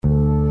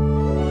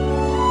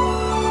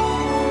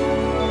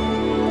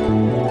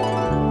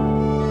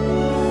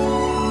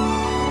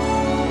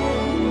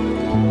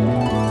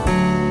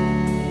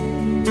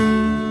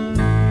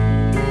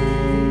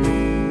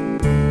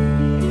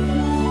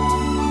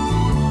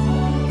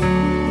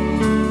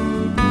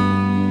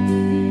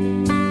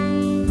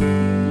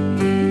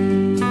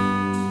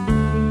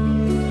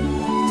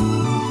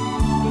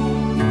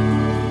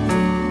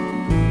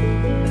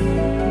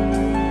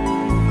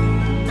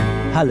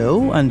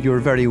Hello, and you're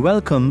very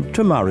welcome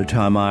to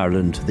Maritime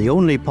Ireland, the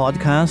only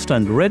podcast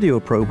and radio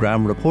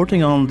programme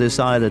reporting on this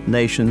island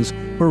nation's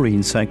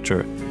marine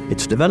sector,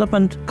 its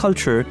development,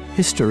 culture,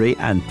 history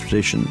and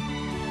tradition.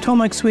 Tom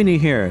McSweeney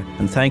here,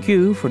 and thank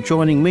you for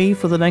joining me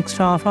for the next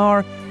half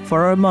hour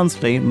for our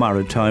monthly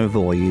maritime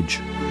voyage.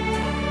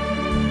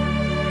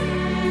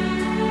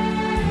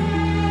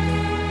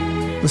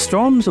 The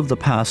storms of the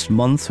past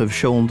month have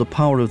shown the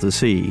power of the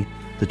sea,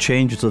 the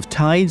changes of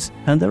tides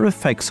and their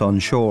effects on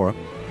shore.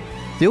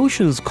 The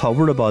oceans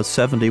cover about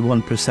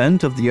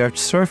 71% of the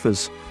Earth's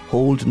surface,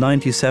 hold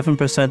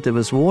 97% of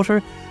its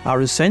water,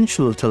 are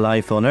essential to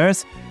life on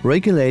Earth,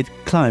 regulate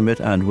climate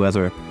and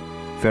weather.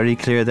 Very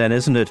clear then,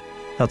 isn't it,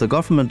 that the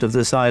government of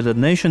this island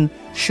nation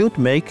should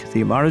make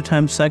the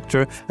maritime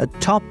sector a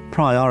top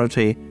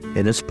priority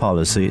in its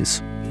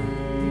policies.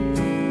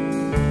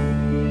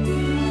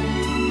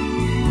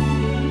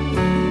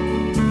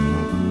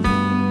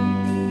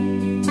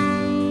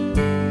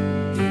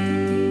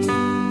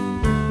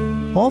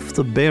 Off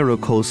the Beara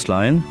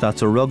coastline,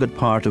 that's a rugged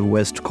part of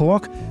West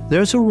Cork,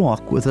 there's a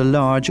rock with a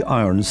large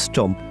iron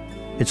stump.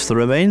 It's the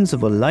remains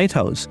of a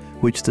lighthouse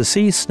which the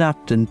sea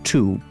snapped in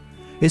two.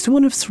 It's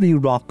one of three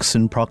rocks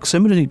in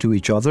proximity to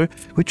each other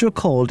which are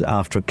called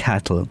after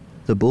cattle: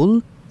 the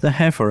bull, the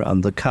heifer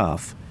and the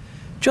calf.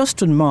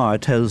 Justin Marr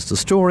tells the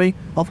story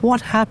of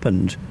what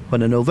happened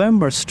when a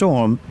November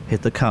storm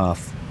hit the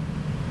calf.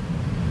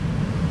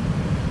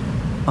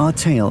 Our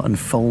tale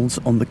unfolds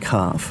on the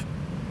Calf,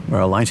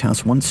 where a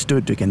lighthouse once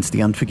stood against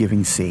the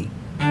unforgiving sea.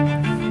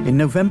 In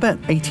November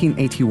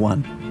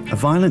 1881, a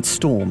violent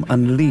storm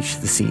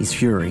unleashed the sea's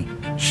fury,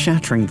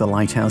 shattering the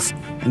lighthouse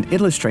and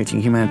illustrating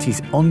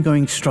humanity's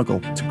ongoing struggle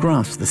to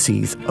grasp the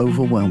sea's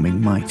overwhelming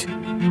might.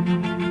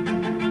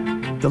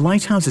 The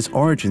lighthouse's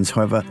origins,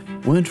 however,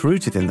 weren't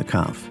rooted in the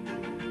Calf.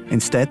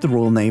 Instead, the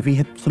Royal Navy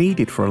had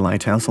pleaded for a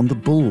lighthouse on the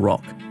Bull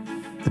Rock.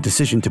 The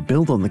decision to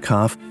build on the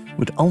Calf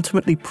would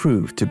ultimately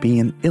prove to be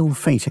an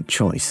ill-fated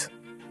choice.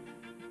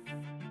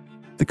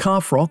 The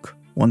Calf Rock,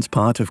 once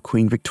part of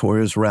Queen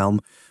Victoria's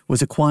realm,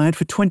 was acquired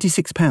for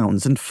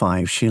 £26 and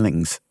 5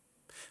 shillings.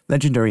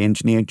 Legendary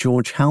engineer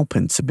George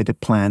Halpin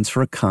submitted plans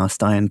for a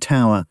cast iron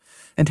tower,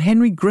 and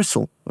Henry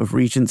Gristle of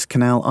Regent's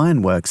Canal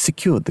Ironworks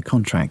secured the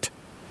contract.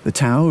 The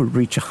tower would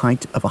reach a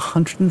height of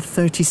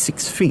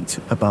 136 feet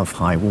above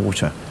high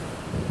water.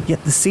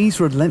 Yet the sea's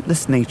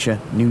relentless nature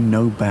knew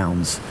no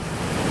bounds.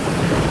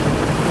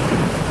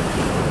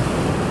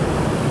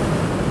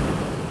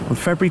 On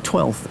February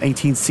 12,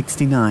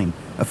 1869,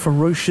 a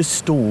ferocious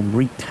storm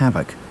wreaked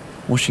havoc,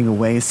 washing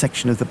away a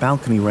section of the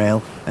balcony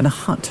rail and a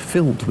hut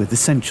filled with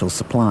essential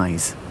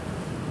supplies.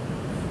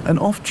 An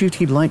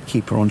off-duty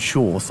lightkeeper on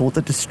shore thought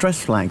that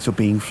distress flags were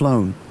being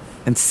flown,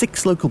 and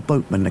 6 local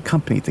boatmen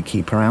accompanied the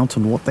keeper out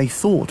on what they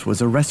thought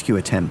was a rescue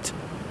attempt.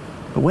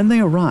 But when they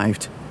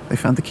arrived, they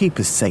found the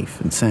keepers safe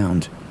and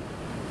sound.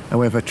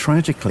 However,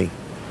 tragically,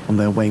 on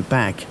their way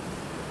back,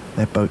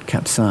 their boat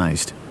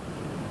capsized,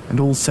 and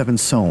all 7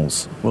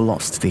 souls were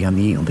lost to the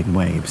unyielding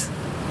waves.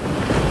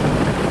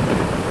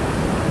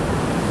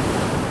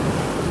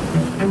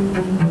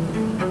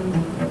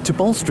 To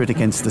bolster it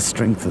against the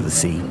strength of the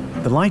sea,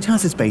 the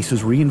lighthouse's base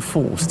was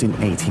reinforced in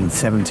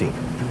 1870.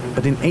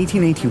 But in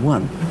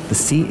 1881, the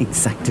sea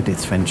exacted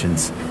its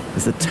vengeance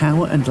as the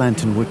tower and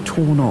lantern were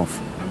torn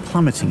off,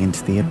 plummeting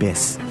into the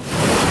abyss.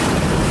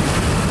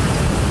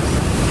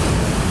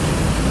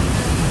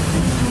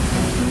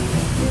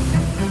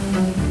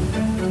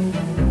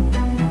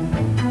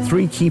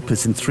 Three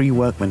keepers and 3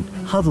 workmen,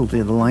 huddled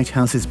in the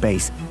lighthouse's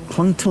base,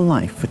 clung to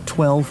life for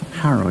 12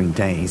 harrowing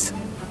days.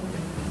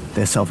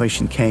 Their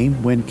salvation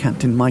came when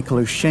Captain Michael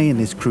O'Shea and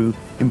his crew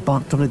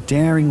embarked on a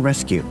daring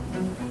rescue.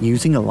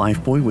 Using a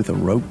lifebuoy with a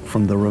rope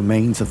from the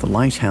remains of the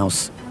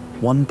lighthouse,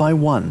 one by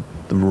one,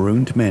 the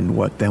marooned men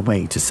worked their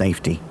way to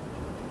safety.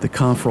 The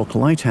Calf Rock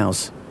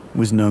Lighthouse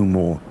was no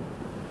more.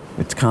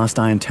 Its cast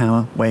iron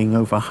tower, weighing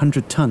over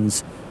 100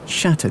 tons,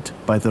 shattered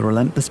by the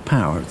relentless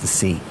power of the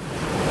sea.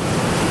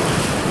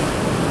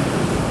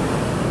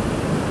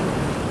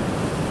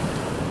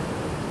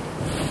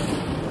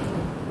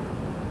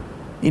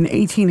 In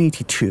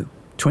 1882,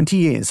 20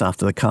 years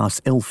after the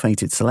Calf's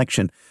ill-fated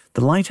selection,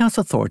 the lighthouse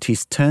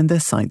authorities turned their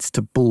sights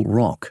to Bull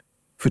Rock.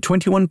 For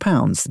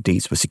 £21, the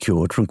deeds were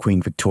secured from Queen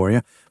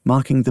Victoria,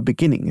 marking the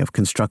beginning of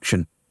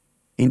construction.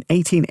 In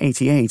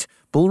 1888,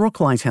 Bull Rock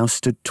Lighthouse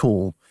stood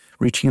tall,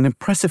 reaching an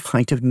impressive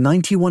height of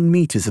 91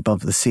 metres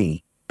above the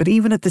sea. But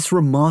even at this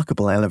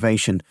remarkable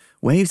elevation,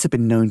 waves have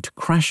been known to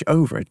crash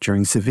over it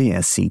during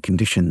severe sea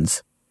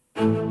conditions.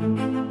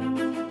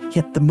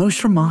 Yet the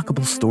most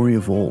remarkable story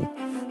of all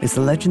is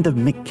the legend of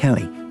Mick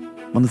Kelly,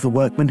 one of the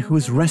workmen who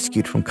was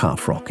rescued from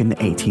Calf Rock in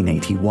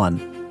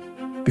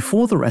 1881.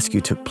 Before the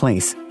rescue took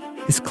place,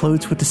 his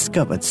clothes were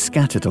discovered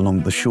scattered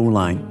along the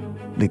shoreline,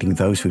 leading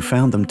those who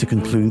found them to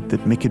conclude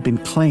that Mick had been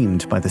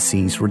claimed by the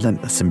sea's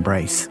relentless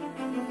embrace.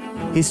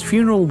 His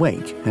funeral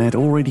wake had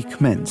already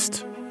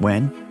commenced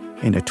when,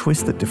 in a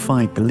twist that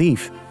defied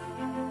belief,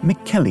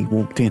 Mick Kelly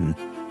walked in.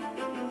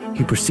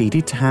 He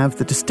proceeded to have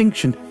the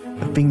distinction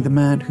of being the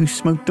man who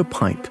smoked a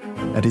pipe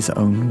at his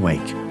own wake.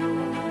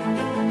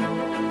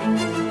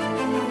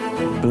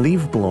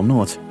 Believable or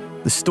not,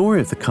 the story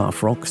of the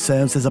Calf Rock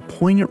serves as a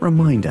poignant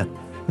reminder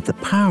that the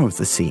power of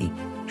the sea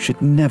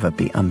should never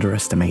be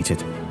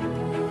underestimated.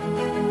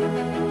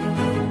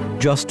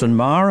 Justin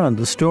Marr and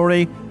the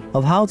story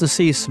of how the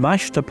sea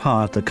smashed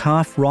apart the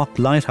Calf Rock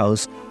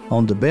Lighthouse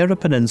on the Beara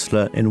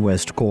Peninsula in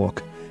West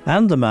Cork,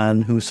 and the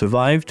man who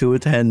survived to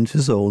attend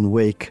his own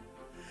wake.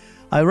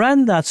 I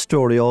ran that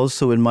story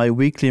also in my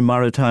weekly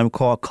Maritime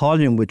Cork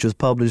column, which is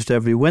published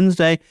every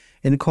Wednesday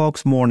in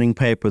Cork's morning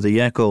paper,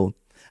 The Echo,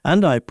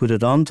 and I put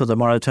it onto the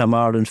Maritime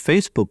Ireland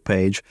Facebook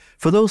page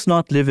for those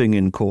not living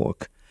in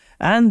Cork,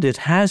 and it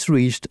has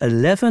reached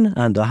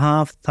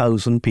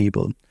 11,500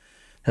 people.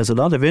 There's a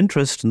lot of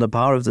interest in the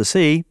power of the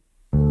sea.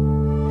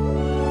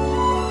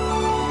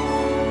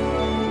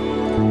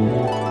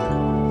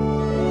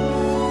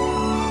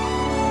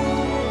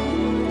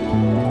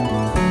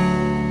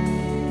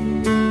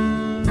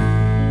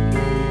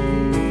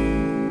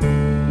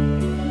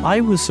 I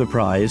was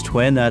surprised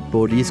when at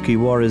Bord Iascaigh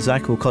Mhóir's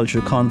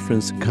Aquaculture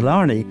Conference in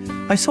Killarney,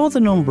 I saw the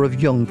number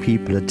of young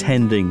people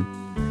attending.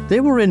 They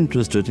were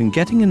interested in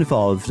getting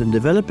involved in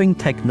developing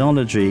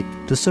technology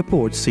to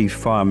support sea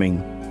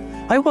farming.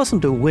 I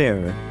wasn't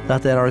aware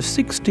that there are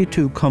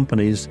 62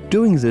 companies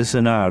doing this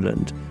in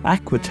Ireland,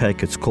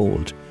 Aquatech it's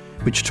called,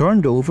 which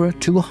turned over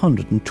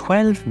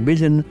 €212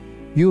 million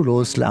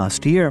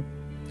last year.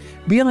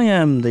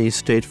 BIM, the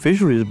State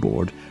Fisheries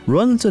Board,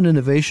 runs an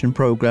innovation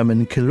programme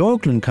in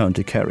Killorglin,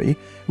 County Kerry,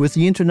 with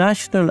the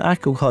international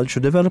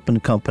aquaculture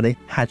development company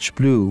Hatch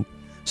Blue,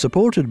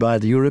 supported by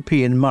the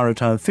European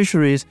Maritime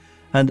Fisheries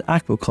and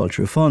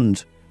Aquaculture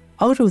Fund.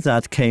 Out of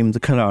that came the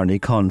Killarney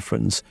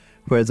Conference,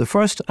 where the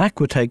first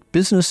Aquatech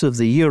Business of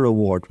the Year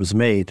award was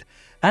made,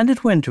 and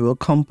it went to a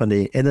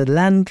company in a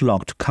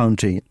landlocked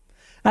county,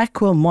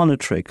 Aqua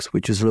Monitrix,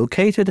 which is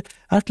located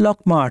at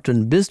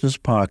Lochmartin Business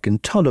Park in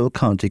Tullow,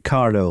 County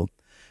Carlow,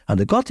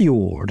 and it got the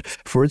award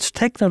for its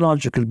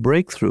technological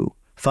breakthrough,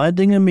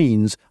 finding a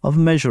means of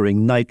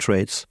measuring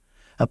nitrates,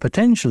 a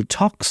potential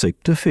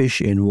toxic to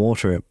fish in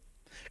water.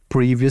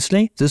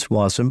 Previously, this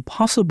was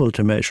impossible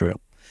to measure.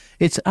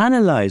 Its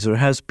analyzer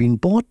has been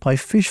bought by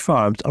fish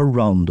farms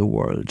around the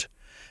world.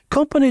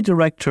 Company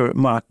director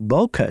Mark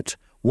Bowkett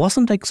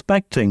wasn't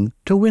expecting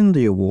to win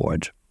the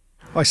award.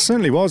 I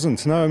certainly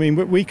wasn't, no. I mean,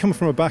 we come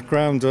from a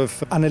background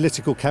of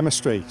analytical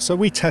chemistry, so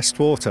we test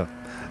water.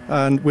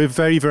 And we're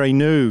very, very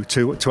new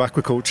to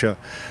aquaculture.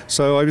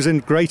 So I was in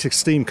great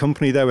esteemed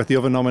company there with the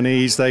other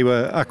nominees. They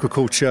were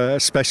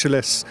aquaculture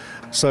specialists.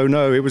 So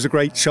no, it was a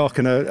great shock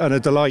and a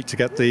delight to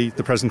get the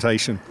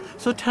presentation.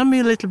 So tell me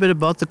a little bit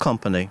about the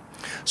company.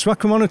 So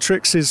Aqua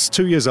Monitrix is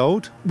 2 years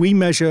old. We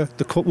measure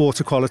the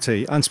water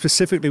quality, and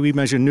specifically we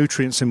measure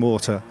nutrients in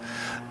water.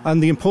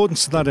 And the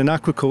importance of that in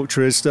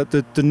aquaculture is that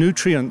the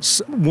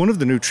nutrients, one of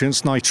the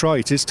nutrients,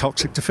 nitrite, is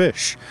toxic to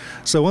fish.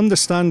 So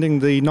understanding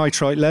the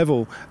nitrite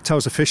level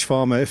tells a fish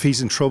farmer if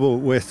he's in trouble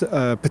with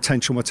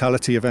potential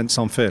mortality events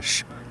on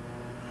fish.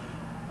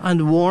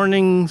 And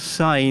warning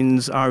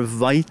signs are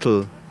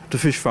vital to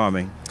fish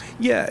farming.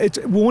 Yeah,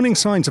 warning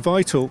signs are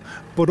vital,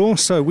 but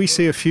also we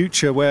see a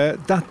future where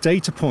that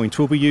data point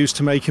will be used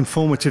to make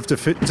informative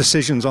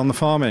decisions on the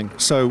farming.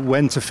 So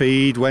when to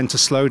feed, when to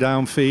slow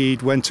down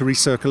feed, when to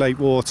recirculate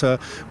water,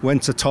 when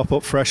to top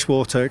up fresh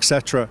water,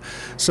 etc.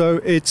 So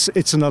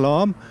it's an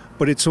alarm,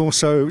 but it's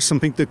also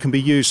something that can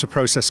be used for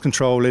process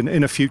control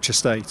in a future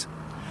state.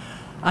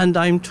 And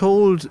I'm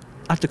told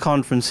at the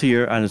conference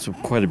here, and it's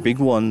quite a big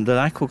one,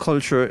 that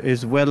aquaculture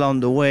is well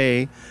on the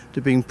way to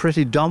being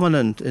pretty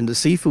dominant in the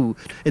seafood,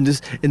 in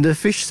the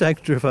fish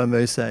sector, if I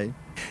may say.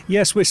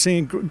 Yes, we're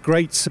seeing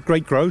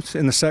great growth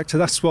in the sector.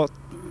 That's what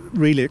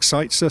really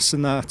excites us,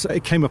 in that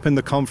it came up in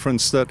the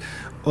conference that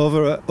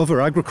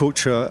other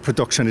agriculture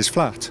production is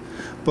flat,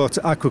 but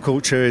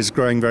aquaculture is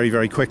growing very,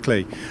 very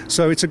quickly.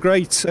 So it's a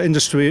great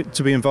industry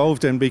to be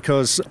involved in,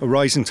 because a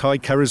rising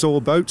tide carries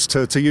all boats,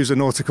 to use a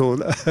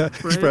nautical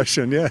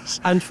expression, yes.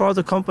 And for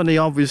the company,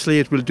 obviously,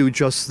 it will do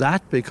just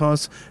that,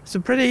 because it's a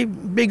pretty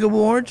big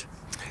award.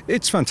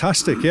 It's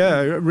fantastic,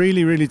 yeah.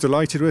 Really, really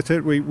delighted with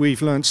it.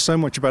 We've learned so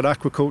much about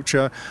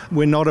aquaculture.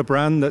 We're not a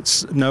brand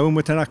that's known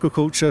within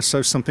aquaculture,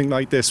 so something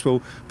like this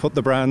will put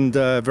the brand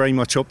very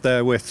much up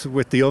there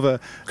with the other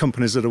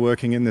companies that are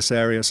working in this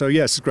area. So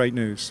yes, it's great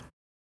news.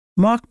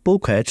 Mark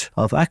Bowkett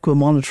of Aqua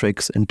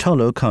Monitrix in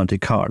Tullow, County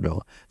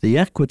Carlow, the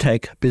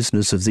Aquatech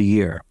Business of the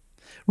Year.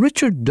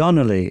 Richard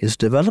Donnelly is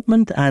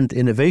Development and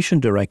Innovation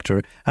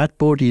Director at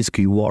Bord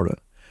Iascaigh Mhóir,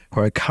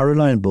 where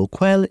Caroline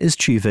Boquell is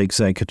Chief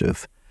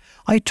Executive.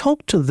 I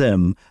talked to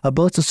them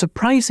about the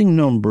surprising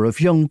number of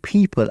young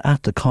people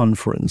at the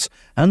conference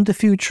and the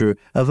future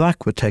of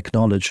aqua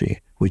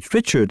technology, which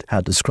Richard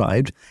had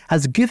described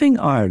as giving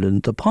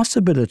Ireland the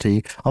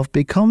possibility of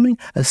becoming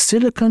a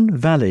Silicon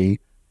Valley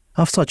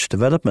of such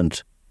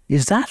development.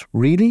 Is that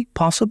really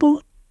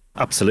possible?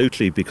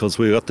 Absolutely, because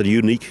we've got the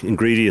unique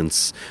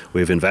ingredients.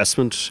 We have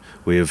investment,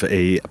 we have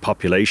a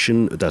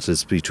population that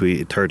is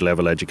between third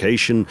level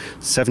education,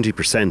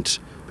 70%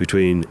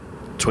 between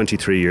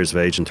 23 years of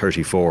age and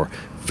 34.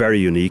 Very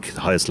unique,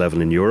 the highest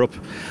level in Europe.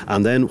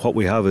 And then what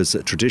we have is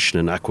a tradition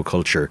in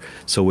aquaculture.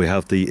 So we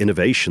have the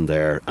innovation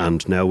there,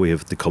 and now we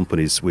have the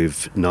companies. We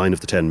have 9 of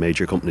the 10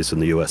 major companies in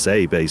the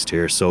USA based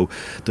here. So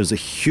there's a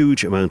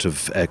huge amount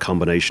of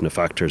combination of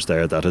factors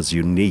there that is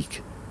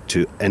unique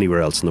to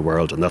anywhere else in the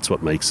world, and that's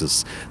what makes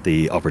us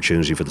the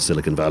opportunity for the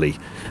Silicon Valley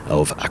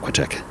of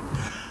aquatech.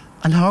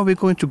 And how are we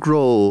going to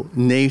grow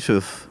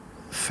native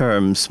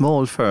firms,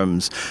 small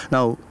firms?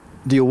 Now,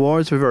 the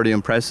awards were very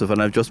impressive,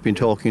 and I've just been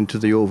talking to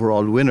the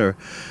overall winner.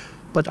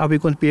 But are we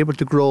going to be able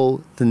to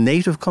grow the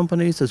native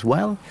companies as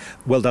well?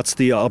 Well, that's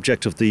the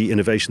object of the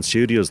innovation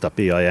studios that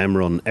BIM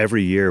run.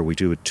 Every year we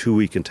do a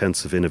 2-week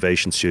intensive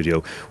innovation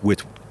studio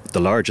with the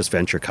largest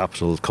venture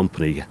capital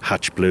company,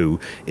 Hatch Blue,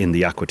 in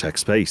the aquatech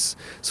space.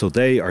 So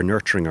they are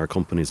nurturing our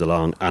companies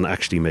along and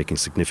actually making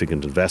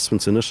significant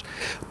investments in it.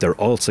 They're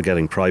also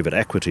getting private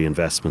equity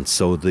investments,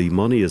 so the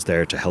money is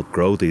there to help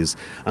grow these.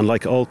 And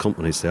like all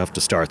companies, they have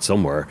to start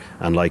somewhere.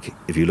 And like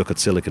if you look at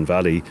Silicon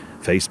Valley,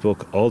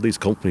 Facebook, all these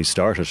companies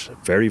started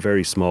very,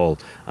 very small,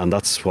 and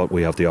that's what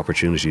we have the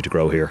opportunity to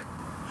grow here.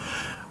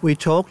 We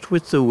talked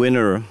with the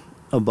winner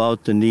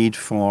about the need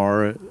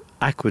for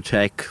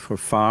aquatech, for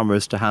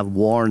farmers to have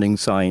warning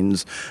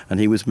signs,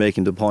 and he was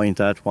making the point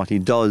that what he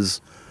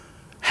does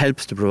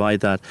helps to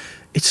provide that.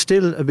 It's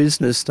still a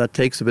business that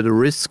takes a bit of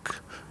risk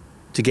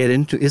to get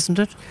into, isn't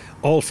it?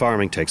 All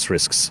farming takes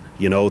risks.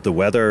 You know, the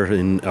weather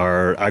in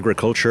our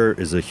agriculture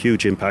is a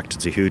huge impact.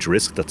 It's a huge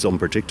risk that's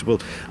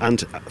unpredictable.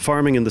 And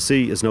farming in the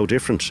sea is no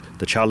different.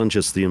 The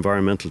challenges, the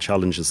environmental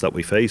challenges that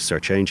we face are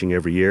changing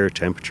every year,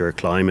 temperature,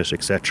 climate,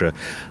 etc.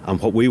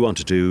 And what we want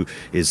to do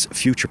is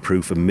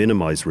future-proof and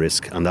minimise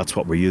risk. And that's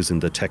what we're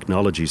using the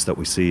technologies that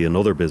we see in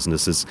other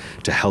businesses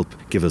to help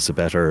give us a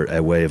better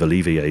way of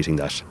alleviating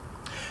that.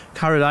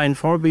 Caroline,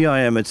 for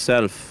BIM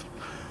itself,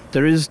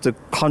 there is the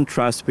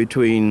contrast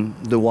between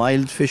the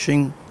wild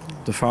fishing,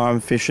 the farm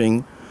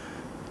fishing.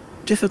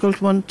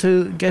 Difficult one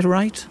to get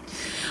right?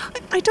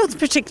 I don't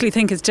particularly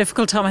think it's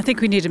difficult, Tom. I think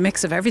we need a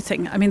mix of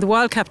everything. I mean, the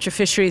wild capture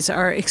fisheries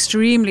are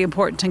extremely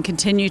important and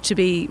continue to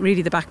be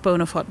really the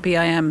backbone of what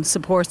BIM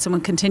supports and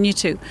will continue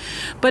to.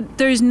 But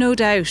there is no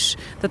doubt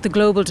that the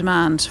global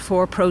demand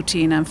for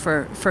protein and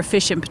for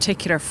fish in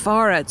particular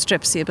far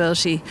outstrips the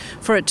ability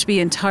for it to be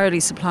entirely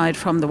supplied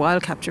from the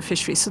wild capture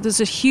fisheries. So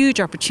there's a huge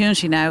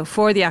opportunity now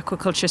for the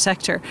aquaculture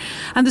sector.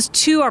 And there's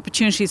 2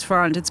 opportunities for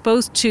Ireland. It's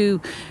both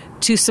to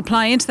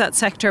supply into that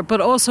sector,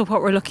 but also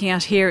what we're looking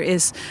at here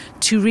is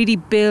to really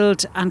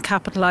build and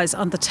capitalise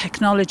on the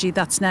technology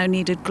that's now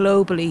needed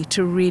globally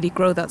to really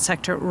grow that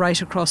sector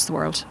right across the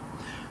world.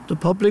 The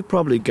public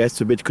probably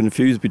gets a bit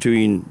confused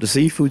between the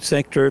seafood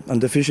sector and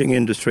the fishing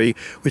industry,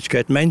 which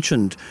get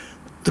mentioned.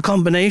 The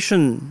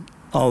combination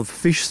of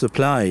fish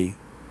supply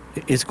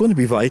is going to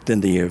be vital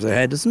in the years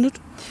ahead, isn't it?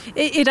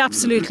 It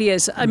absolutely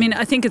is. I mean,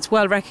 I think it's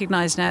well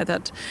recognised now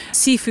that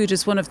seafood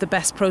is one of the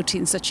best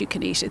proteins that you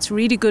can eat. It's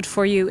really good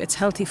for you. It's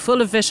healthy,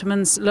 full of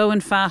vitamins, low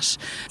in fat.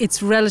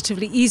 It's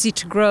relatively easy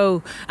to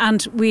grow.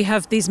 And we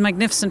have these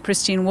magnificent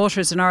pristine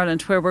waters in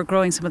Ireland where we're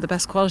growing some of the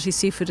best quality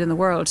seafood in the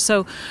world.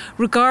 So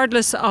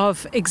regardless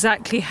of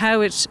exactly how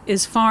it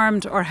is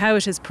farmed or how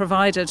it is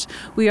provided,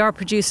 we are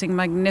producing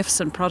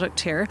magnificent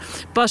product here.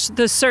 But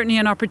there's certainly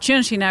an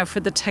opportunity now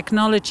for the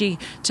technology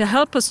to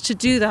help us to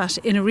do that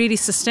in a really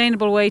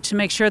sustainable way, to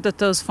make sure that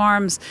those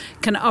farms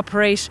can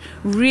operate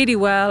really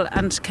well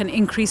and can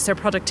increase their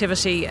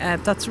productivity.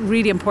 That's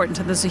really important,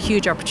 and there's a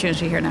huge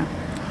opportunity here now.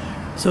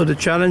 So the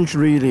challenge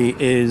really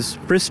is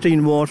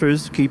pristine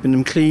waters, keeping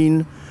them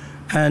clean,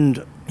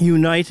 and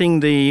uniting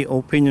the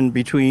opinion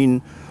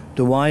between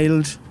the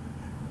wild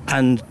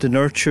and the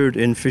nurtured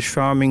in fish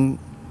farming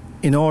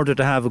in order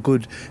to have a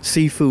good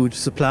seafood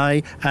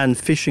supply and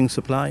fishing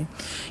supply?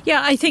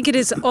 Yeah, I think it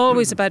is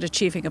always about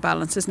achieving a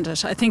balance, isn't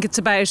it? I think it's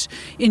about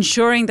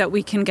ensuring that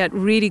we can get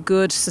really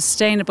good,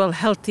 sustainable,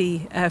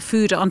 healthy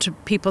food onto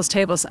people's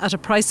tables at a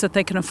price that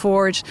they can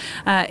afford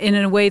in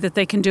a way that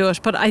they can do it.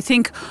 But I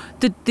think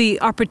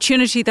the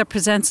opportunity that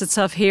presents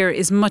itself here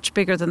is much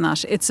bigger than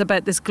that. It's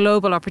about this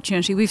global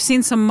opportunity. We've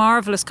seen some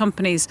marvellous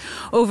companies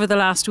over the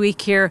last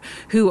week here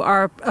who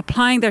are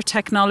applying their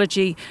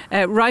technology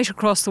right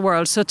across the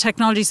world. So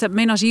technologies that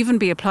may not even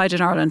be applied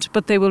in Ireland,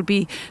 but they will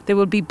be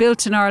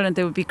built in Ireland,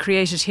 they will be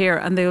created here,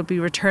 and they will be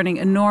returning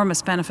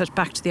enormous benefit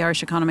back to the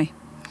Irish economy.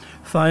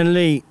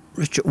 Finally,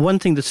 Richard, one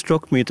thing that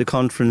struck me at the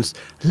conference,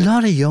 a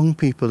lot of young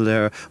people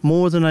there,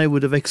 more than I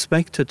would have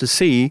expected to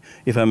see,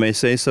 if I may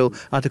say so,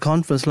 at a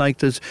conference like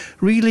this.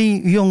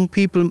 Really young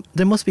people,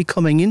 they must be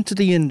coming into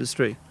the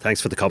industry. Thanks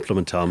for the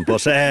compliment, Tom.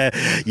 But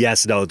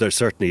yes, no, there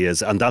certainly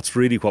is. And that's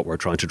really what we're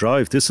trying to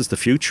drive. This is the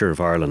future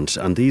of Ireland.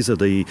 And these are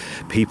the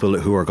people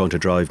who are going to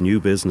drive new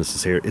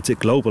businesses here. It's a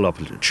global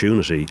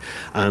opportunity.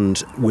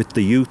 And with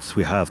the youth,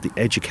 we have the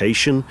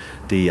education,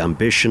 the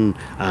ambition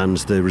and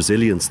the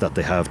resilience that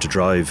they have to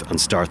drive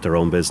and start start their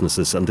own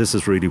businesses, and this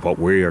is really what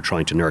we are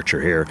trying to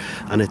nurture here.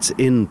 And it's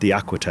in the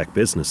aquatech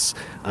business,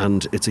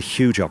 and it's a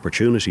huge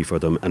opportunity for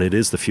them, and it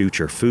is the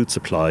future. Food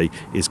supply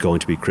is going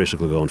to be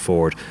critical going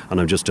forward, and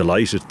I'm just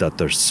delighted that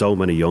there's so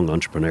many young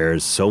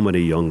entrepreneurs, so many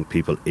young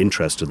people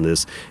interested in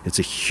this. It's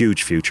a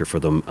huge future for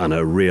them and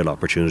a real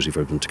opportunity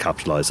for them to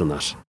capitalise on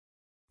that.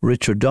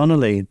 Richard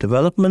Donnelly,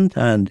 Development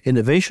and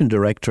Innovation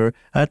Director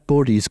at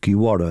Bord Iascaigh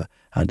Mhara,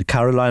 and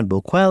Caroline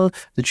Boquell,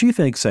 the Chief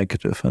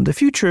Executive, and the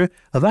future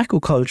of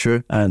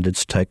aquaculture and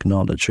its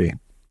technology.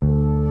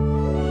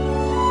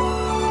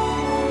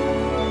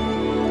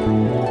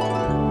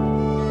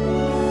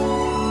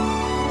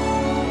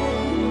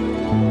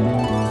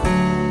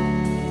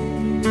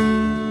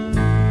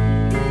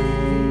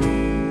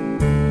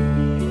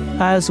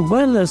 As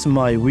well as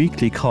my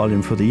weekly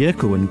column for the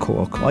Echo in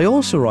Cork, I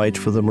also write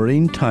for the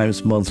Marine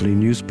Times monthly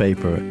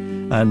newspaper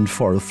and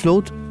for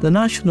Afloat, the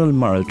National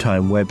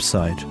Maritime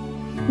website.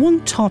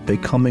 One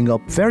topic coming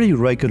up very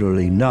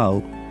regularly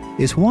now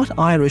is what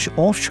Irish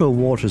offshore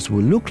waters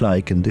will look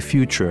like in the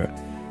future,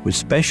 with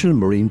special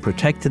marine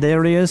protected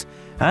areas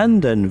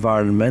and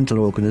environmental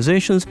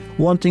organisations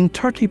wanting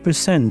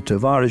 30%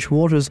 of Irish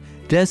waters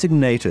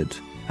designated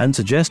and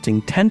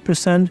suggesting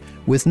 10%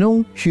 with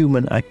no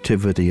human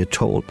activity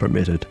at all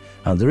permitted.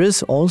 And there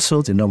is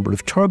also the number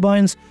of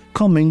turbines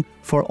coming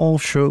for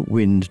offshore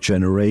wind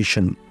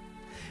generation.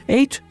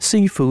 8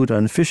 seafood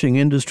and fishing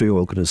industry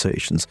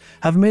organisations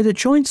have made a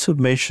joint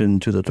submission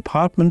to the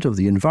Department of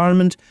the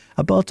Environment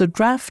about the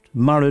draft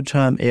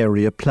maritime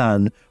area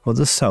plan for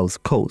the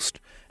South Coast,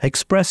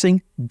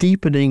 expressing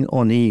deepening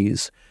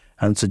unease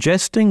and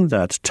suggesting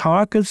that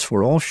targets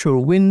for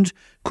offshore wind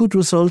could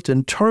result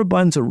in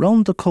turbines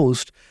around the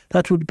coast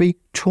that would be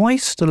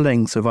twice the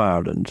length of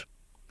Ireland.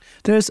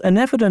 There's an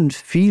evident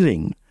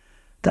feeling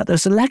that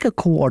there's a lack of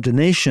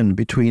coordination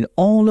between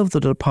all of the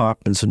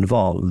departments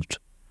involved.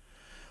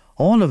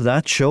 All of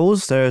that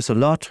shows there's a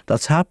lot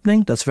that's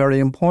happening that's very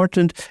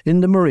important in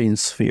the marine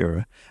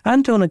sphere.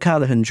 Anton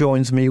O'Callaghan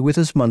joins me with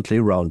his monthly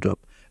roundup.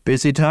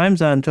 Busy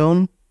times,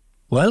 Anton?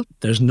 Well,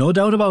 there's no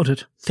doubt about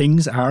it.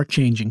 Things are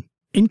changing.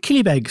 In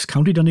Killybegs,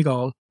 County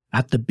Donegal,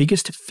 at the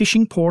biggest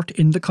fishing port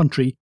in the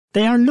country,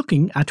 they are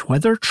looking at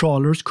whether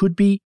trawlers could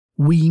be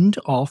weaned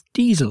off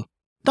diesel.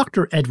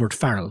 Dr. Edward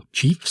Farrell,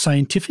 Chief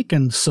Scientific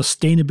and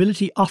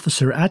Sustainability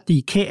Officer at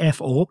the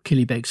KFO,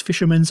 Killybegs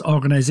Fishermen's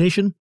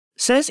Organisation,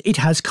 says it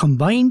has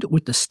combined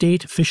with the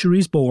State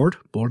Fisheries Board,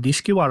 Bord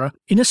Iascaigh Mhara,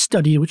 in a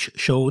study which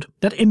showed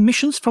that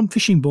emissions from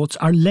fishing boats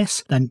are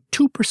less than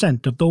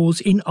 2% of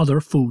those in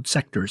other food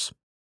sectors.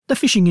 The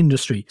fishing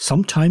industry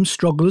sometimes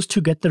struggles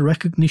to get the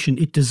recognition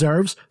it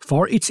deserves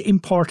for its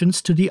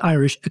importance to the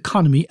Irish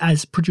economy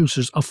as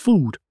producers of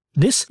food.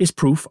 This is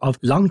proof of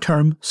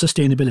long-term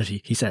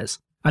sustainability, he says,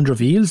 and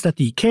reveals that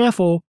the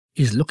KFO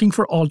is looking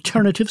for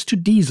alternatives to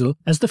diesel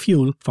as the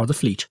fuel for the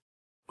fleet.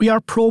 We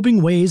are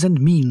probing ways and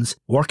means,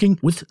 working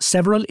with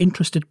several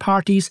interested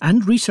parties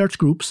and research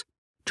groups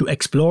to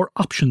explore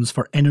options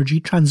for energy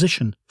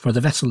transition for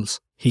the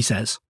vessels, he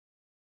says.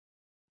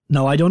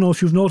 Now, I don't know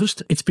if you've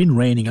noticed, it's been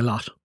raining a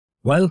lot.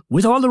 Well,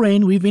 with all the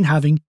rain we've been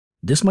having,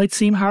 this might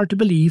seem hard to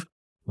believe,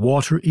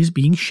 water is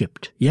being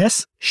shipped.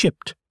 Yes,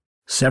 shipped.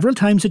 Several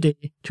times a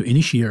day to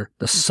Inisheer,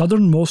 the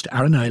southernmost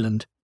Aran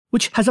Island,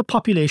 which has a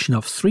population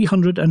of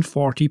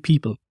 340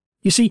 people.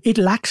 You see, it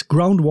lacks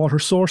groundwater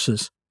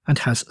sources and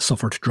has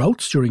suffered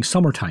droughts during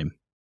summertime.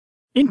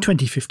 In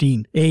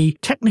 2015, a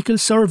technical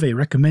survey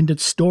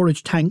recommended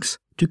storage tanks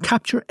to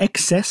capture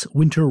excess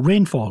winter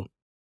rainfall.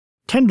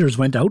 Tenders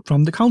went out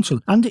from the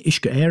council and the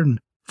Uisce Éireann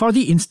for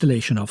the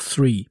installation of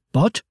 3,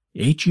 but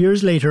 8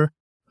 years later,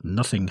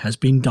 nothing has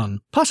been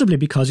done, possibly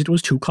because it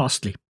was too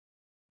costly.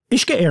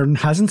 Uisce Éireann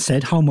hasn't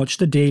said how much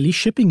the daily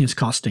shipping is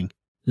costing.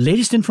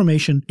 Latest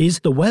information is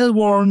the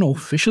well-worn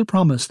official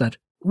promise that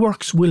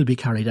works will be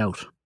carried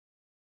out.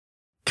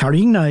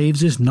 Carrying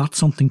knives is not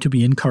something to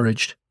be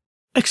encouraged,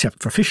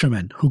 except for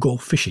fishermen who go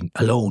fishing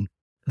alone.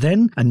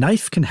 Then a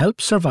knife can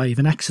help survive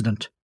an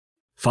accident.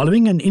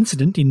 Following an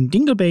incident in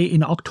Dingle Bay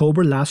in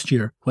October last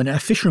year, when a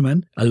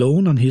fisherman,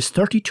 alone on his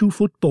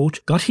 32-foot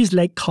boat, got his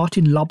leg caught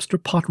in lobster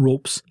pot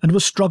ropes and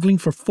was struggling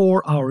for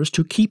 4 hours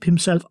to keep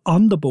himself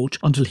on the boat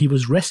until he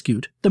was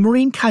rescued, the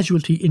Marine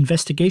Casualty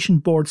Investigation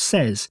Board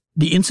says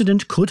the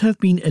incident could have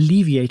been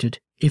alleviated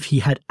if he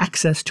had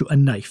access to a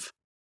knife.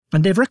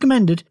 And they've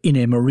recommended in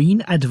a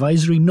Marine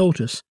Advisory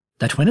Notice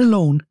that when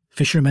alone,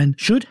 fishermen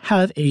should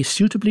have a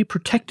suitably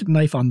protected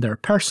knife on their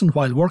person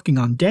while working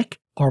on deck,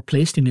 or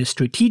placed in a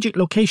strategic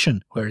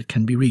location where it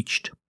can be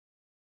reached.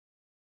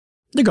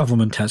 The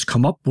government has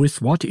come up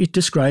with what it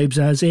describes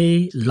as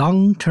a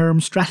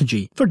long-term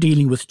strategy for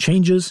dealing with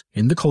changes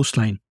in the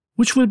coastline,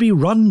 which will be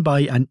run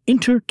by an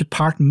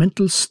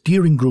interdepartmental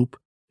steering group.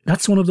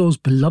 That's one of those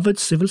beloved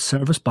civil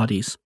service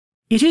bodies.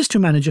 It is to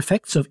manage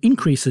effects of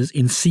increases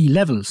in sea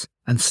levels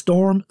and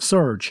storm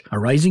surge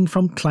arising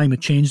from climate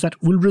change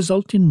that will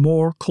result in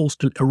more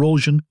coastal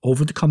erosion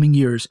over the coming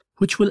years,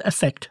 which will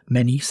affect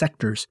many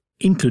sectors,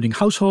 including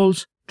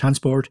households,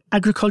 transport,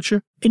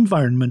 agriculture,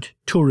 environment,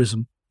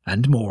 tourism,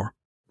 and more.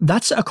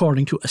 That's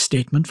according to a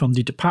statement from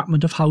the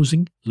Department of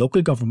Housing,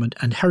 Local Government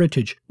and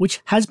Heritage,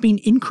 which has been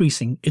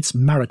increasing its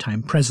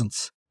maritime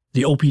presence.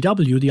 The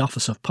OPW, the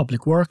Office of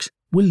Public Works,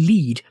 will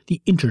lead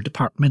the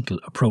interdepartmental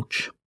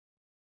approach.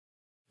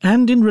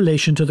 And in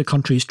relation to the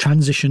country's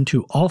transition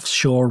to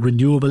offshore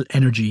renewable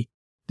energy,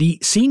 the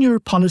Senior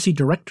Policy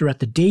Director at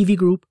the Davy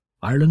Group,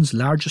 Ireland's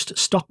largest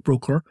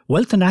stockbroker,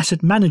 wealth and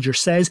asset manager,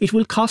 says it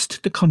will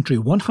cost the country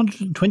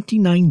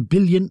 129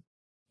 billion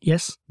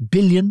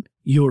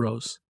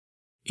euros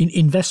in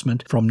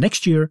investment from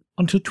next year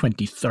until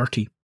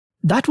 2030.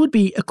 That would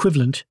be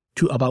equivalent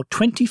to about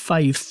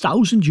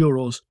 25,000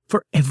 euros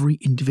for every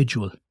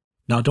individual.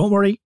 Now don't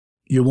worry,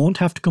 you won't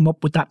have to come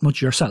up with that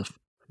much yourself.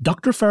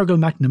 Dr. Fergal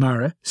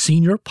McNamara,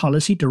 Senior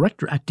Policy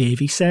Director at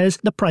Davy, says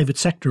the private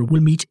sector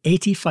will meet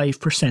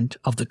 85%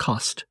 of the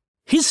cost.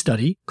 His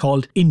study,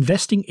 called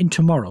Investing in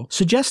Tomorrow,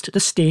 suggests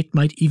the state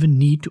might even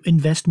need to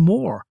invest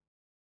more,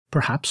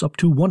 perhaps up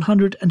to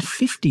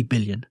 150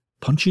 billion.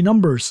 Punchy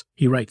numbers,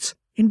 he writes.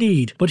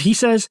 Indeed, but he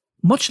says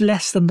much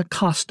less than the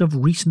cost of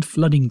recent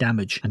flooding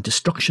damage and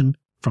destruction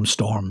from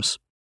storms.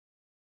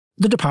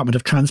 The Department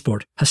of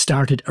Transport has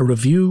started a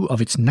review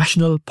of its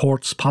national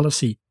ports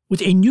policy,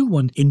 with a new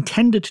one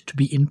intended to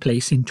be in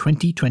place in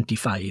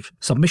 2025.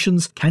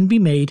 Submissions can be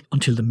made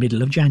until the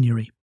middle of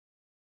January.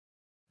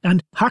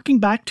 And harking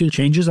back to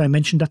changes I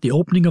mentioned at the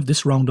opening of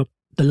this roundup,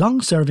 the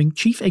long-serving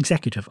Chief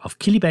Executive of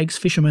Killybegs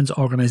Fishermen's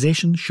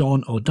Organisation,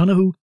 Sean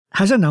O'Donoghue,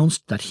 has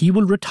announced that he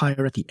will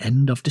retire at the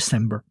end of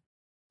December.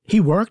 He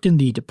worked in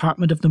the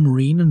Department of the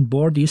Marine and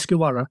Bord the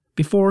Iskawarra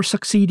before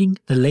succeeding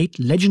the late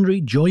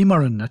legendary Joey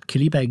Murren at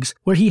Killybegs,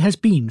 where he has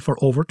been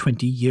for over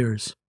 20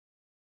 years.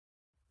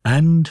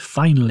 And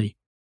finally,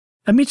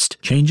 amidst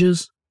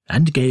changes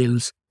and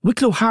gales,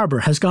 Wicklow Harbour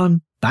has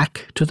gone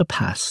back to the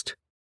past.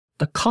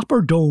 The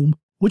copper dome,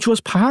 which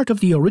was part of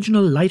the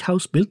original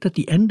lighthouse built at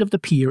the end of the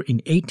pier in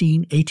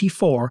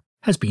 1884,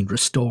 has been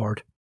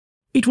restored.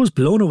 It was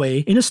blown away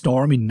in a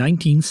storm in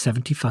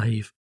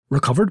 1975,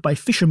 recovered by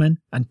fishermen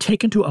and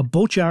taken to a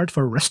boatyard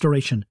for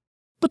restoration.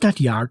 But that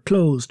yard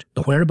closed.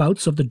 The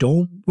whereabouts of the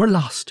dome were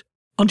lost,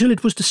 until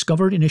it was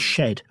discovered in a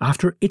shed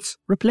after its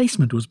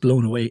replacement was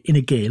blown away in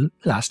a gale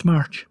last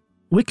March.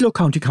 Wicklow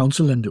County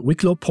Council and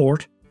Wicklow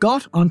Port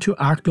got onto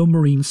Arklow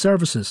Marine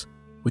Services,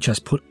 which has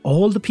put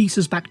all the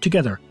pieces back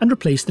together and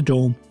replaced the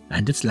dome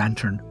and its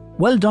lantern.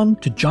 Well done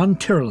to John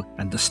Tyrrell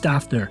and the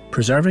staff there,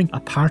 preserving a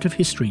part of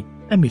history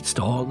amidst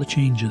all the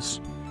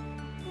changes.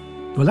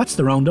 Well, that's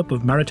the roundup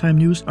of maritime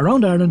news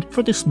around Ireland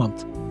for this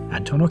month.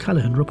 Anton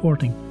O'Callaghan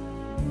reporting.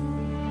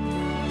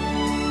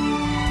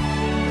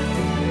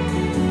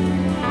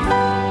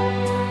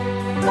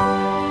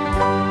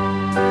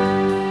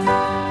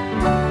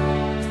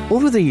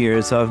 Over the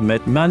years, I've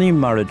met many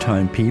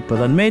maritime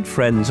people and made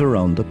friends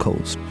around the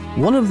coast.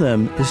 One of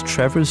them is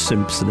Trevor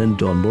Simpson in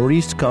Dunmore,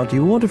 East County,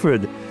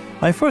 Waterford.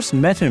 I first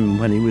met him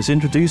when he was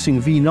introducing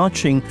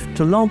V-notching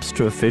to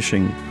lobster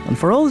fishing, and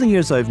for all the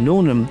years I've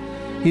known him,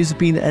 he's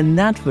been an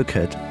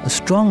advocate, a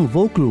strong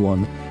vocal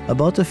one,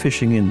 about the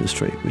fishing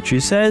industry, which he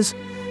says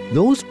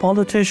those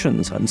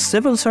politicians and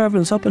civil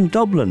servants up in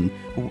Dublin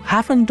who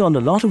haven't done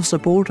a lot of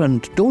support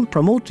and don't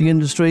promote the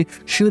industry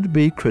should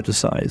be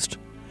criticised.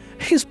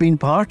 He's been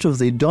part of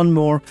the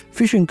Dunmore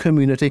fishing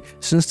community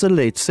since the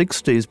late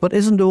 60s, but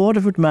isn't a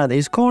Waterford man,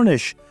 he's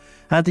Cornish.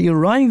 And he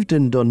arrived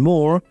in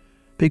Dunmore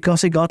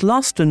because he got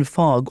lost in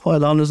fog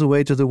while on his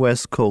way to the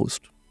west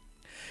coast.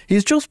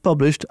 He's just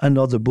published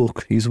another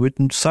book. He's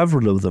written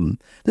several of them.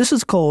 This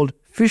is called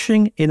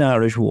Fishing in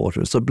Irish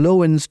Waters, The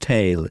Blow-in's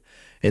Tale,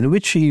 in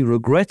which he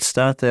regrets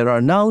that there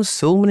are now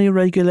so many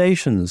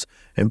regulations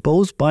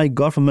imposed by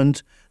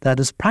government that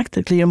it's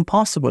practically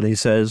impossible, he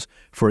says,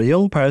 for a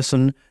young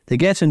person to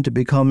get into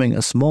becoming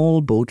a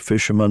small boat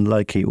fisherman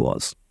like he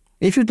was.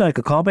 If you'd like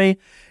a copy,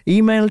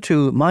 email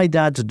to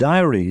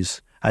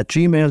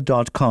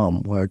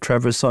mydadsdiaries@gmail.com, where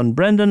Trevor's son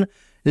Brendan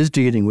is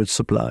dealing with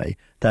supply.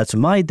 That's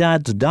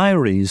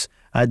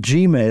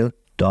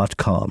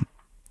mydadsdiaries@gmail.com.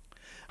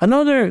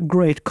 Another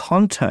great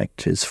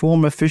contact is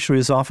former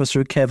Fisheries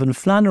Officer Kevin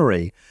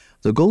Flannery,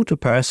 the go-to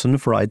person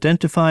for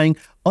identifying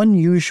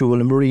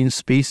unusual marine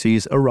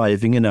species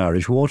arriving in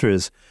Irish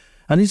waters,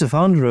 and he's a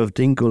founder of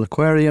Dingle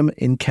Aquarium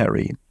in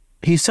Kerry.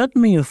 He sent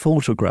me a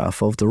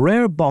photograph of the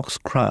rare box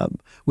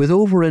crab with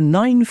over a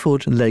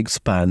 9-foot leg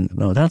span,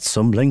 now that's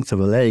some length of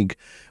a leg,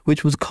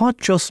 which was caught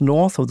just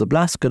north of the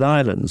Blasket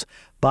Islands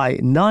by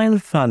Niall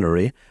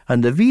Flannery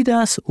and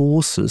Avidas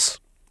Oasis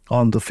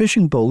on the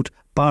fishing boat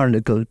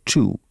Barnacle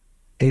 2.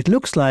 It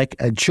looks like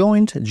a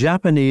joint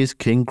Japanese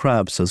king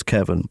crab, says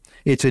Kevin.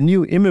 It's a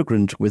new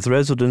immigrant with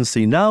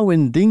residency now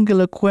in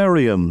Dingle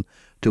Aquarium,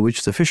 to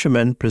which the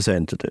fishermen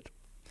presented it.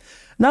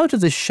 Now to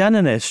the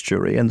Shannon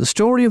Estuary and the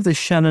story of the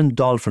Shannon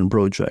Dolphin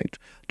Project,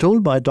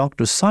 told by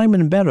Dr.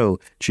 Simon Barrow,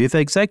 Chief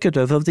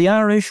Executive of the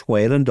Irish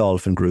Whale and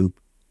Dolphin Group.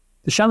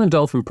 The Shannon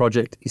Dolphin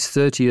Project is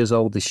 30 years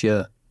old this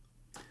year.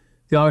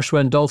 The Irish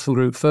Whale and Dolphin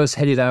Group first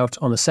headed out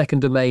on the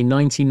 2nd of May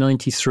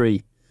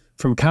 1993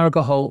 from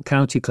Carrigaholt,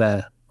 County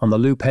Clare, on the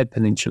Loop Head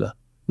Peninsula,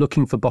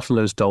 looking for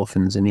bottlenose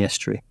dolphins in the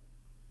estuary.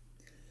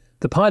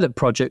 The pilot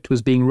project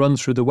was being run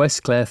through the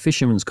West Clare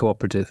Fishermen's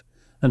Cooperative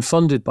and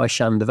funded by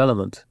Shannon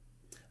Development,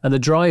 and the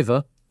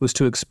driver was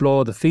to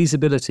explore the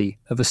feasibility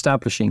of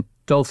establishing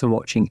dolphin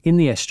watching in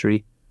the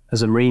estuary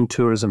as a marine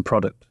tourism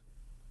product.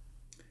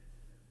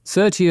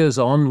 30 years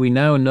on, we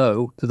now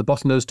know that the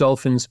bottlenose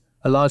dolphins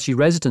are largely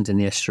resident in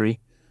the estuary,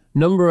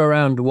 number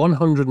around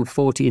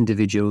 140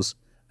 individuals,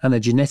 and are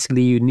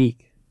genetically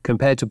unique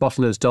compared to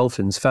bottlenose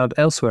dolphins found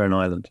elsewhere in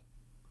Ireland.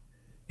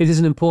 It is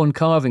an important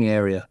calving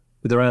area,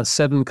 with around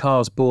 7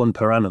 calves born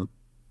per annum.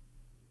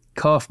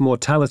 Calf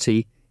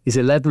mortality is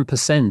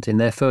 11% in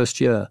their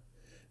first year,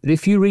 but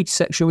if you reach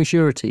sexual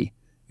maturity,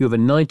 you have a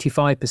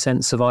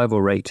 95%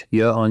 survival rate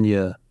year on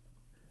year.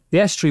 The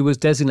estuary was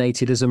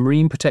designated as a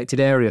marine protected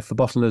area for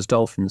bottlenose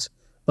dolphins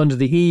under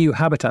the EU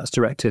Habitats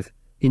Directive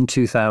in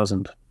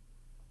 2000.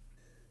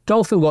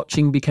 Dolphin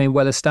watching became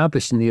well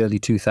established in the early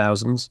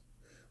 2000s,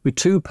 with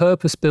 2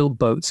 purpose-built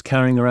boats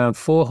carrying around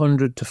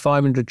 400 to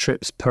 500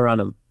 trips per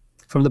annum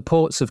from the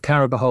ports of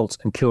Carrigaholt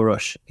and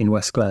Kilrush in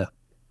West Clare.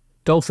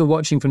 Dolphin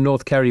watching from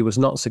North Kerry was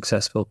not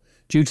successful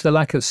due to the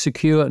lack of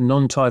secure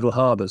non-tidal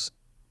harbours.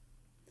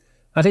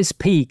 At its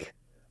peak,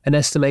 an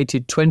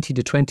estimated 20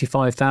 to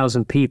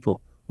 25,000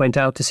 people went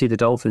out to see the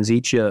dolphins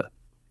each year,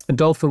 and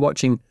dolphin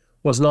watching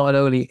was not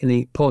only an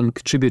important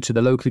contributor to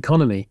the local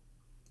economy,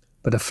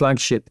 but a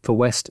flagship for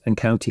West and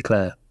County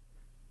Clare.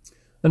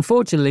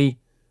 Unfortunately,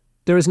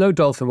 there is no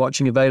dolphin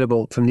watching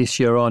available from this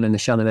year on in the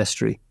Shannon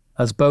Estuary,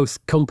 as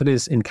both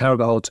companies in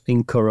Carrigaholt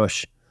and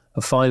Kilrush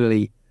have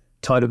finally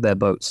tied up their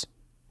boats.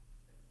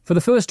 For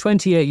the first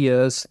 28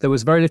 years, there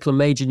was very little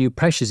major new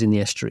pressures in the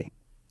estuary.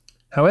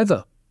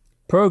 However,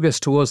 progress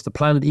towards the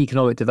planned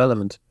economic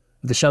development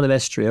of the Shannon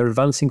Estuary are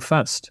advancing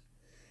fast,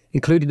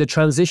 including the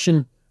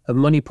transition of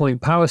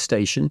Moneypoint Power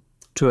Station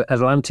to an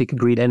Atlantic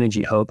Green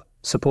Energy Hub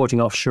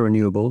supporting offshore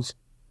renewables,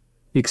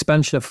 the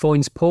expansion of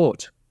Foynes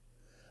Port,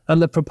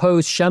 and the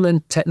proposed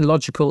Shannon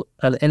Technological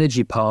and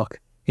Energy Park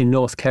in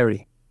North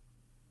Kerry.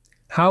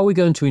 How are we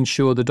going to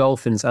ensure the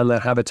dolphins and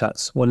their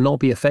habitats will not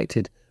be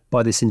affected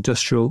by this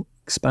industrial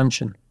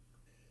expansion?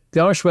 The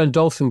Irish Wren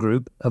Dolphin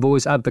Group have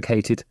always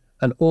advocated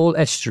an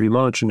all-estuary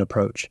monitoring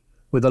approach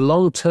with a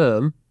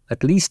long-term,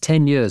 at least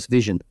 10 years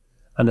vision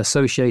and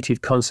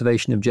associated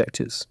conservation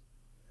objectives.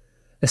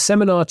 A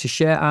seminar to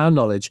share our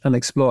knowledge and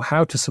explore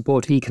how to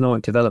support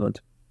economic development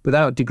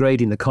without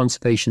degrading the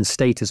conservation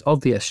status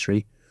of the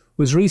estuary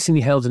was recently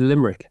held in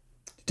Limerick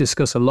to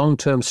discuss a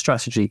long-term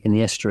strategy in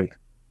the estuary.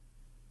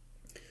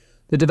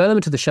 The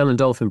development of the Shannon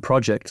Dolphin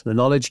project, the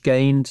knowledge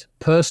gained,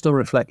 personal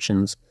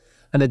reflections,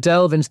 and a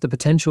delve into the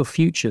potential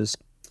futures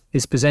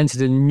is presented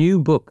in a new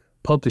book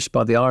published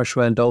by the Irish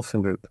Wren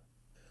Dolphin Group.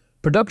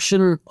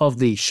 Production of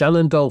the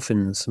Shannon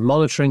Dolphins,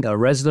 monitoring a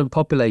resident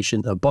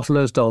population of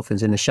bottlenose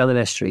dolphins in the Shannon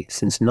Estuary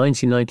since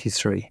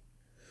 1993,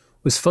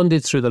 was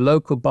funded through the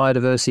local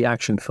Biodiversity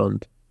Action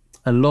Fund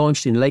and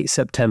launched in late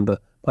September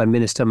by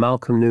Minister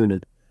Malcolm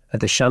Noonan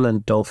at the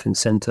Shannon Dolphin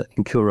Centre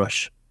in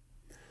Kilrush.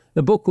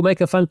 The book will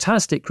make a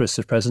fantastic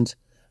Christmas present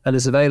and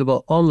is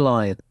available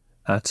online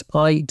at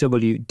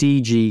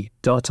iwdg.ie,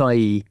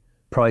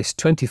 price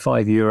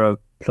 €25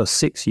 plus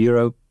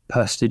 €6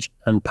 postage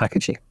and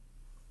packaging.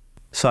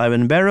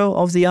 Simon Barrow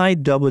of the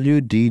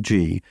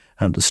IWDG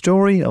and the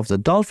story of the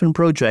Dolphin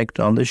Project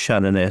on the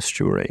Shannon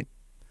Estuary.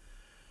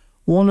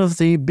 One of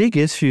the big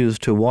issues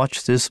to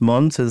watch this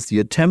month is the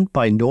attempt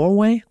by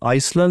Norway,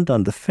 Iceland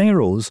and the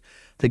Faroes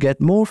to get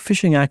more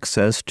fishing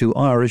access to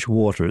Irish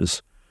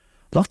waters.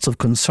 Lots of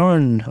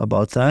concern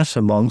about that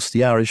amongst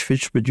the Irish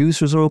Fish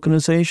Producers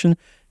Organisation,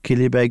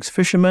 Killybegs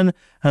Fishermen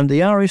and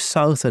the Irish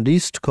South and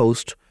East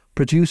Coast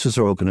Producers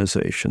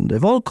Organisation.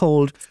 They've all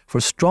called for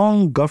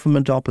strong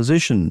government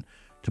opposition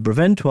to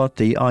prevent what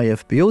the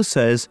IFBO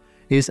says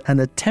is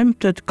an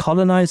attempted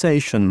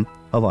colonisation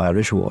of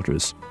Irish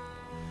waters.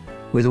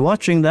 With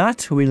watching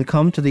that, we'll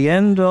come to the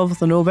end of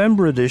the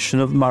November edition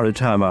of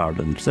Maritime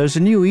Ireland. There's a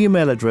new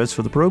email address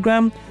for the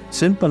programme,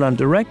 simple and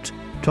direct,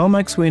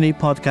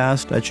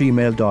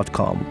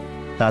 tommcsweeneypodcast@gmail.com.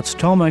 That's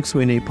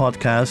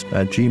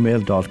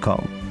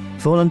tommcsweeneypodcast@gmail.com.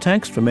 Phone and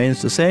text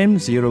remains the same,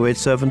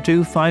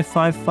 0872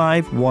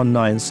 555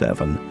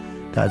 197.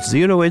 That's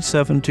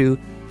 0872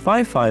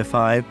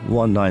 555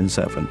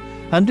 197.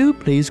 And do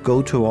please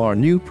go to our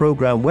new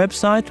programme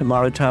website,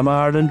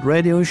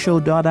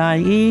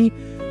 maritimeIrelandRadioshow.ie,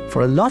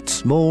 for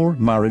lots more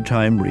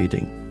maritime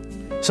reading.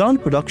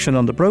 Sound production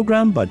on the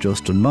programme by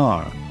Justin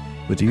Marr.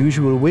 With the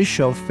usual wish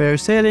of fair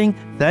sailing,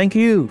 thank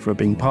you for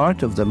being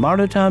part of the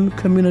maritime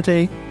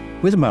community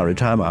with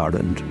Maritime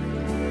Ireland.